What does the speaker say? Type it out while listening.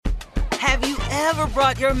Have you ever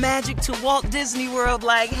brought your magic to Walt Disney World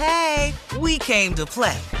like, hey, we came to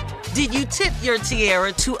play? Did you tip your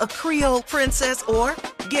tiara to a Creole princess or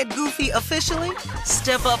get goofy officially?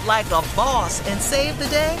 Step up like a boss and save the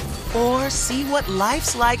day? Or see what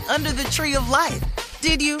life's like under the tree of life?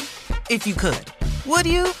 Did you? If you could. Would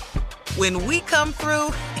you? When we come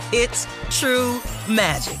through, it's true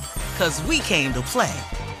magic. 'Cause we came to play.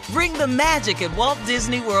 Bring the magic at Walt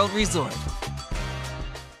Disney World Resort.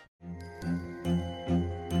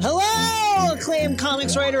 Hello, acclaimed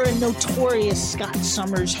comics writer and notorious Scott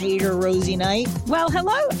Summers hater, Rosie Knight. Well,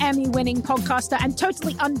 hello, Emmy-winning podcaster and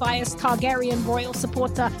totally unbiased Targaryen royal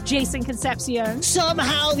supporter, Jason Concepcion.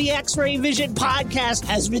 Somehow the X-Ray Vision podcast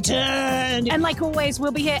has returned. And like always,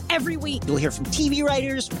 we'll be here every week. You'll hear from TV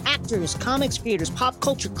writers, actors, comics creators, pop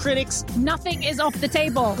culture critics. Nothing is off the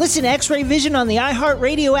table. Listen to X-Ray Vision on the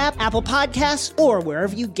iHeartRadio app, Apple Podcasts, or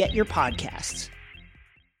wherever you get your podcasts.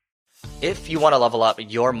 If you want to level up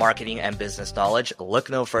your marketing and business knowledge, look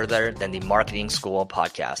no further than the Marketing School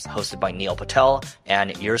podcast, hosted by Neil Patel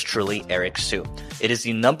and yours truly, Eric Su. It is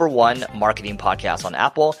the #1 marketing podcast on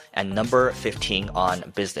Apple and number 15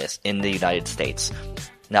 on business in the United States.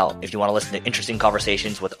 Now, if you want to listen to interesting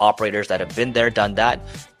conversations with operators that have been there, done that,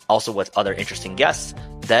 also with other interesting guests,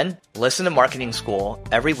 then listen to Marketing School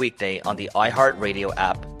every weekday on the iHeartRadio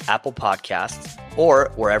app, Apple Podcasts,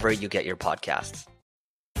 or wherever you get your podcasts.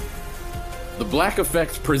 The Black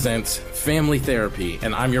Effect presents Family Therapy,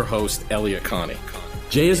 and I'm your host, Elliot Connie.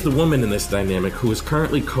 Jay is the woman in this dynamic who is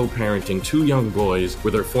currently co-parenting 2 young boys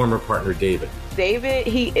with her former partner, David. David,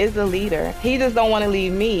 he is a leader. He just don't want to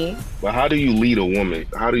leave me. But how do you lead a woman?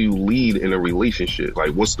 How do you lead in a relationship?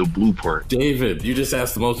 Like, what's the blueprint? David, you just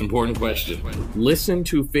asked the most important question. Listen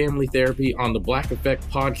to Family Therapy on the Black Effect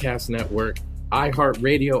Podcast Network,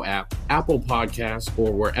 iHeartRadio app, Apple Podcasts,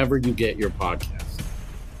 or wherever you get your podcasts.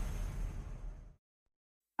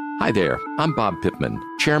 Hi there, I'm Bob Pittman,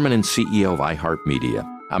 Chairman and CEO of iHeartMedia.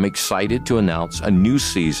 I'm excited to announce a new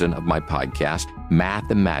season of my podcast,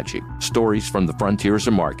 Math and Magic, Stories from the Frontiers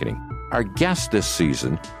of Marketing. Our guests this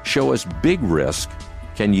season show us big risk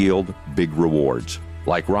can yield big rewards,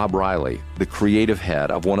 like Rob Riley, the creative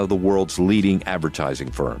head of one of the world's leading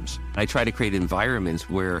advertising firms. I try to create environments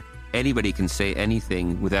where anybody can say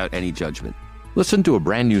anything without any judgment. Listen to a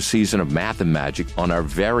brand new season of Math and Magic on our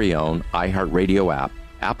very own iHeartRadio app,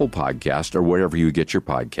 Apple Podcast, or wherever you get your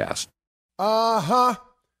podcast. I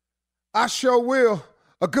sure will.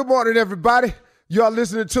 Good morning, everybody. You are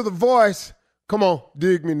listening to The Voice. Come on,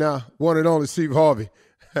 dig me now. One and only Steve Harvey.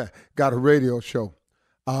 Got a radio show.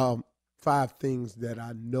 5 things that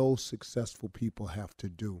I know successful people have to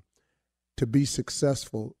do. To be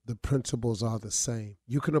successful, the principles are the same.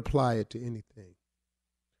 You can apply it to anything.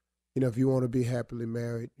 You know, if you want to be happily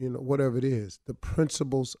married, you know, whatever it is, the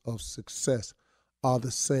principles of success are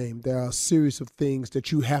the same. There are a series of things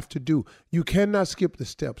that you have to do. You cannot skip the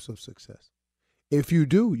steps of success. If you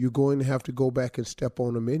do, you're going to have to go back and step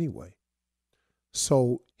on them anyway.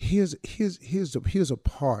 So here's a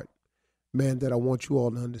part, man, that I want you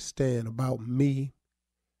all to understand about me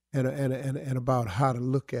and about how to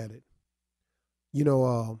look at it. You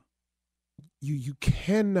know, you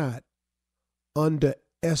cannot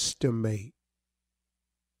underestimate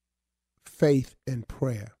faith and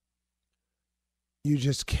prayer. You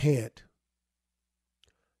just can't.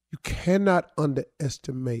 You cannot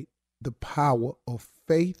underestimate the power of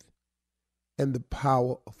faith and the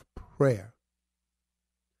power of prayer.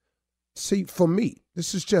 See, for me,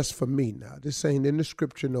 this is just for me now. This ain't in the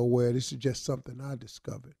scripture nowhere. This is just something I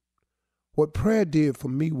discovered. What prayer did for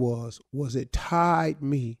me was it tied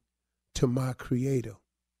me to my Creator.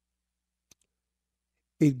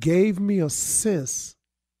 It gave me a sense,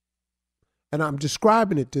 and I'm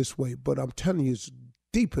describing it this way, but I'm telling you it's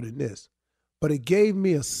deeper than this. But it gave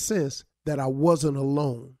me a sense that I wasn't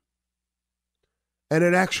alone. And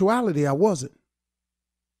in actuality, I wasn't.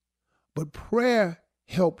 But prayer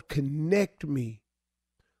helped connect me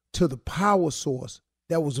to the power source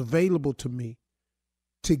that was available to me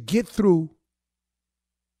to get through,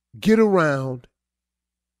 get around,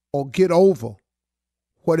 or get over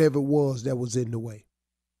whatever it was that was in the way.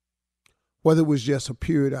 Whether it was just a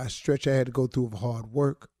period I had to go through of hard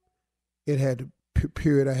work, it had a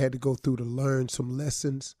period I had to go through to learn some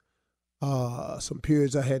lessons, some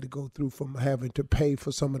periods I had to go through from having to pay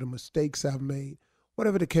for some of the mistakes I've made,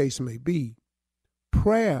 whatever the case may be.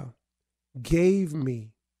 Prayer gave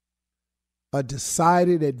me a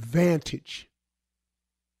decided advantage,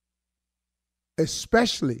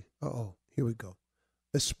 especially over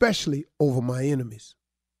my enemies.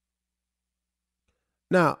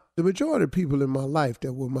 Now, the majority of people in my life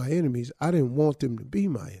that were my enemies, I didn't want them to be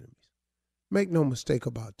my enemies. make no mistake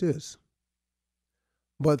about this.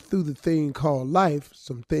 But through the thing called life,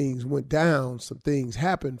 some things went down, some things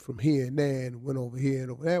happened from here and there and went over here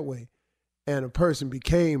and over that way, and a person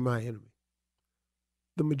became my enemy.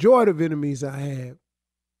 The majority of enemies I have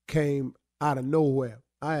came out of nowhere.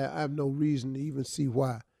 I have no reason to even see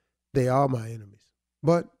why they are my enemies.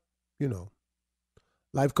 But, you know,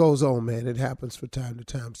 life goes on, man. It happens from time to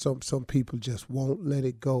time. Some people just won't let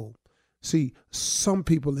it go. See, some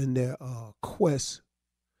people in their quest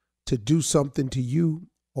to do something to you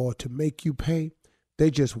or to make you pay,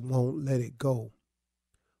 they just won't let it go.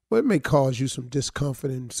 Well, it may cause you some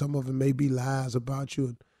discomfort, and some of it may be lies about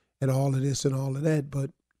you and all of this and all of that,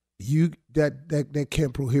 but that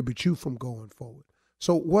can't prohibit you from going forward.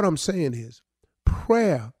 So what I'm saying is,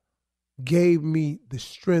 prayer gave me the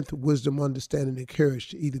strength, wisdom, understanding, and courage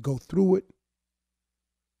to either go through it,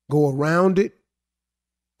 go around it,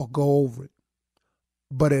 or go over it.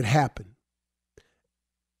 But it happened.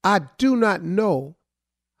 I do not know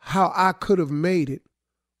how I could have made it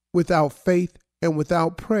without faith and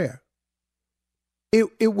without prayer.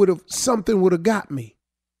 It would have, something would have got me.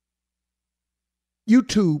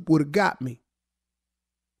 YouTube would have got me.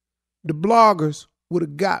 The bloggers would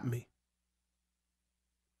have got me.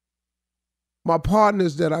 My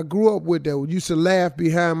partners that I grew up with that used to laugh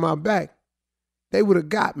behind my back, they would have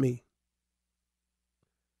got me.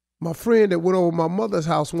 My friend that went over my mother's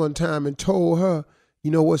house one time and told her, you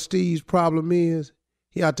know what Steve's problem is?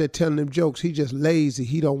 He out there telling them jokes. He just lazy.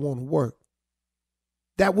 He don't want to work.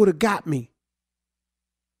 That would have got me.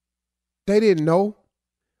 They didn't know.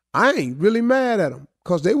 I ain't really mad at them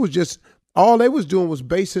because they was just, all they was doing was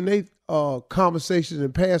basing their conversations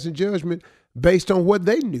and passing judgment based on what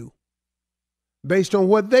they knew, based on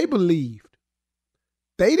what they believed.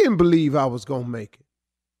 They didn't believe I was going to make it.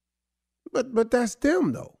 But that's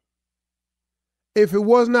them, though. If it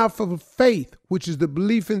was not for faith, which is the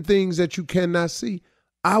belief in things that you cannot see,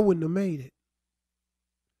 I wouldn't have made it.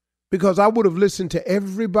 Because I would have listened to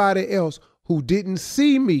everybody else who didn't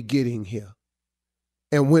see me getting here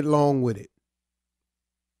and went along with it.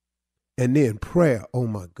 And then prayer, oh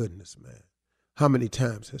my goodness, man. How many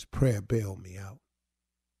times has prayer bailed me out?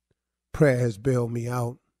 Prayer has bailed me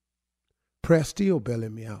out. Prayer still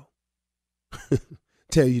bailing me out.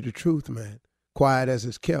 Tell you the truth, man. Quiet as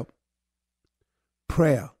it's kept.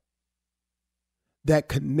 Prayer, that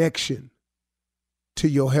connection to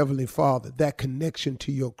your Heavenly Father, that connection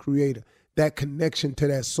to your Creator, that connection to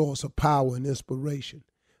that source of power and inspiration,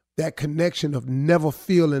 that connection of never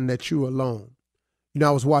feeling that you're alone. You know,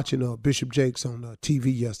 I was watching Bishop Jakes on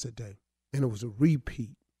TV yesterday, and it was a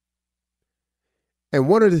repeat. And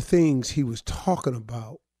one of the things he was talking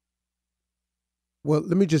about, well,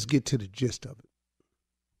 let me just get to the gist of it.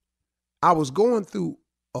 I was going through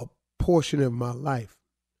a portion of my life,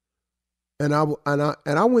 and I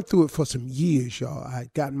went through it for some years, y'all. I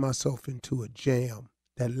had gotten myself into a jam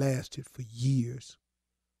that lasted for years.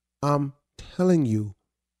 I'm telling you,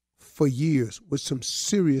 for years, with some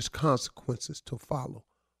serious consequences to follow,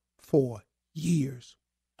 for years.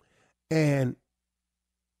 And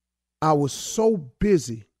I was so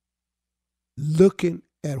busy looking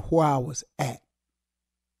at where I was at.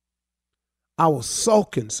 I was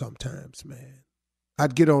sulking sometimes, man.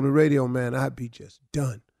 I'd get on the radio, man, I'd be just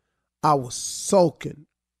done. I was sulking.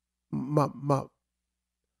 My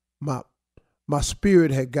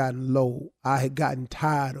spirit had gotten low. I had gotten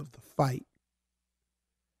tired of the fight.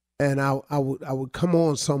 And I would come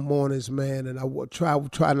on some mornings, man, and I would try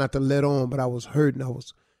not to let on, but I was hurting.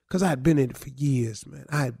 Because I had been in it for years, man.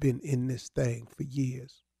 I had been in this thing for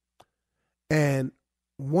years. And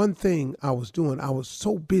one thing I was doing, I was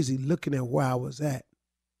so busy looking at where I was at.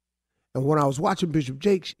 And when I was watching Bishop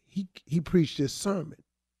Jakes, he preached this sermon.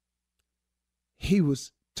 He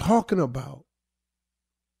was talking about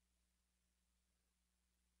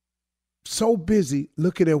so busy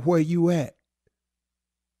looking at where you at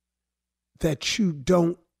that you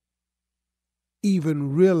don't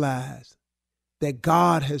even realize that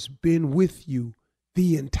God has been with you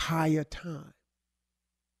the entire time.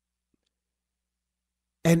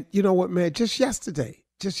 And you know what, man, just yesterday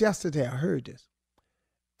I heard this.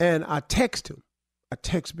 And I text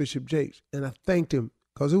Bishop Jakes, and I thanked him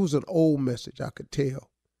because it was an old message, I could tell.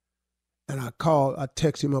 And I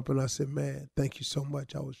texted him up and I said, man, thank you so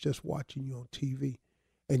much. I was just watching you on TV.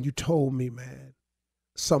 And you told me, man,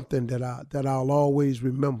 something that I'll always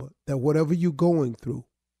remember, that whatever you're going through,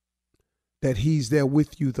 that he's there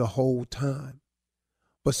with you the whole time.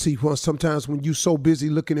 But see, sometimes when you're so busy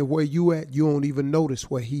looking at where you at, you don't even notice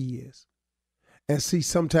where he is. And see,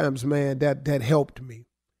 sometimes, man, that helped me.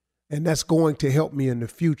 And that's going to help me in the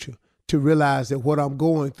future to realize that what I'm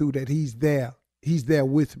going through, that he's there. He's there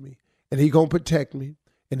with me. And he going to protect me.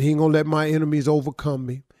 And he ain't going to let my enemies overcome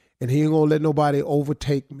me. And he ain't going to let nobody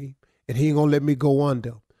overtake me. And he ain't going to let me go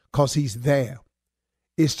under because he's there.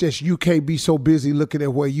 It's just you can't be so busy looking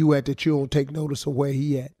at where you at that you don't take notice of where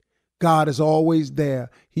he at. God is always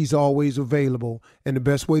there. He's always available. And the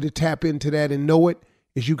best way to tap into that and know it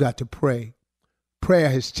is you got to pray. Prayer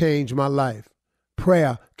has changed my life.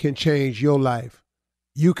 Prayer can change your life.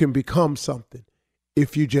 You can become something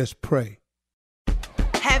if you just pray.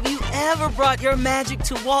 Have you ever brought your magic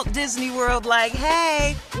to Walt Disney World like,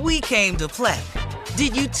 hey, we came to play?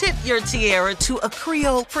 Did you tip your tiara to a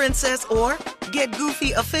Creole princess or get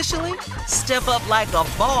goofy officially? Step up like a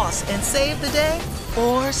boss and save the day?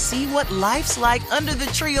 Or see what life's like under the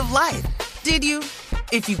tree of life? Did you?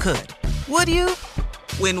 If you could. Would you?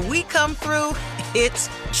 When we come through, it's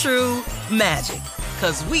true magic.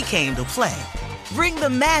 'Cause we came to play. Bring the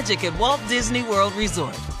magic at Walt Disney World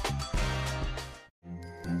Resort.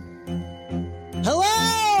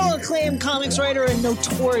 Hello, acclaimed comics writer and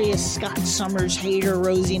notorious Scott Summers hater,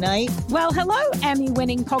 Rosie Knight. Well, hello,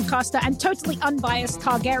 Emmy-winning podcaster and totally unbiased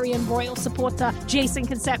Targaryen royal supporter, Jason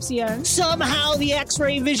Concepcion. Somehow the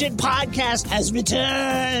X-Ray Vision podcast has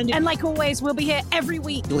returned. And like always, we'll be here every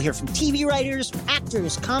week. You'll hear from TV writers,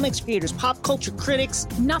 actors, comics creators, pop culture critics.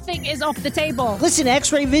 Nothing is off the table. Listen to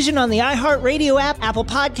X-Ray Vision on the iHeartRadio app, Apple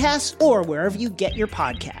Podcasts, or wherever you get your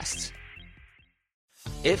podcasts.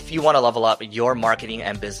 If you want to level up your marketing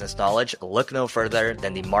and business knowledge, look no further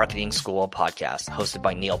than the Marketing School podcast, hosted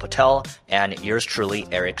by Neil Patel and yours truly,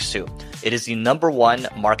 Eric Su. It is the #1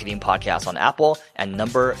 marketing podcast on Apple and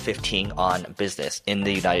number 15 on business in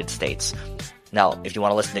the United States. Now, if you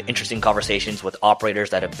want to listen to interesting conversations with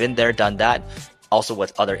operators that have been there, done that, also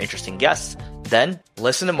with other interesting guests, then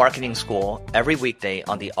listen to Marketing School every weekday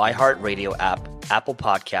on the iHeartRadio app, Apple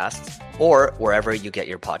Podcasts, or wherever you get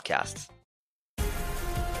your podcasts.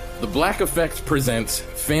 The Black Effect presents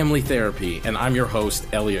Family Therapy, and I'm your host,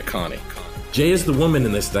 Elliot Connie. Jay is the woman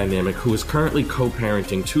in this dynamic who is currently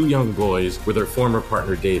co-parenting 2 young boys with her former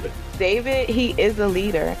partner, David. David, he is a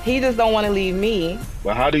leader. He just don't want to leave me.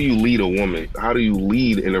 But how do you lead a woman? How do you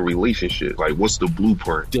lead in a relationship? Like, what's the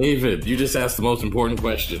blueprint? David, you just asked the most important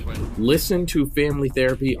question. Listen to Family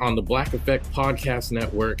Therapy on the Black Effect Podcast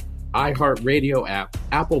Network, iHeartRadio app,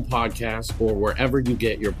 Apple Podcasts, or wherever you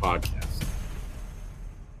get your podcasts.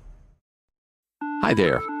 Hi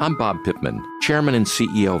there, I'm Bob Pittman, Chairman and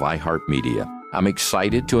CEO of iHeartMedia. I'm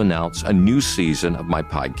excited to announce a new season of my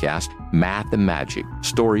podcast, Math and Magic,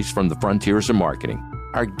 Stories from the Frontiers of Marketing.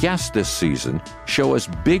 Our guests this season show us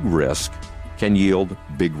big risk can yield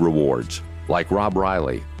big rewards, like Rob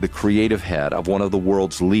Riley, the creative head of one of the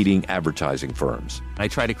world's leading advertising firms. I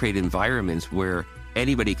try to create environments where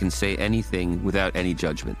anybody can say anything without any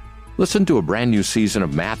judgment. Listen to a brand new season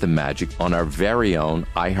of Math and Magic on our very own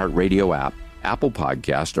iHeartRadio app, Apple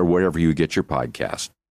Podcast, or wherever you get your podcast.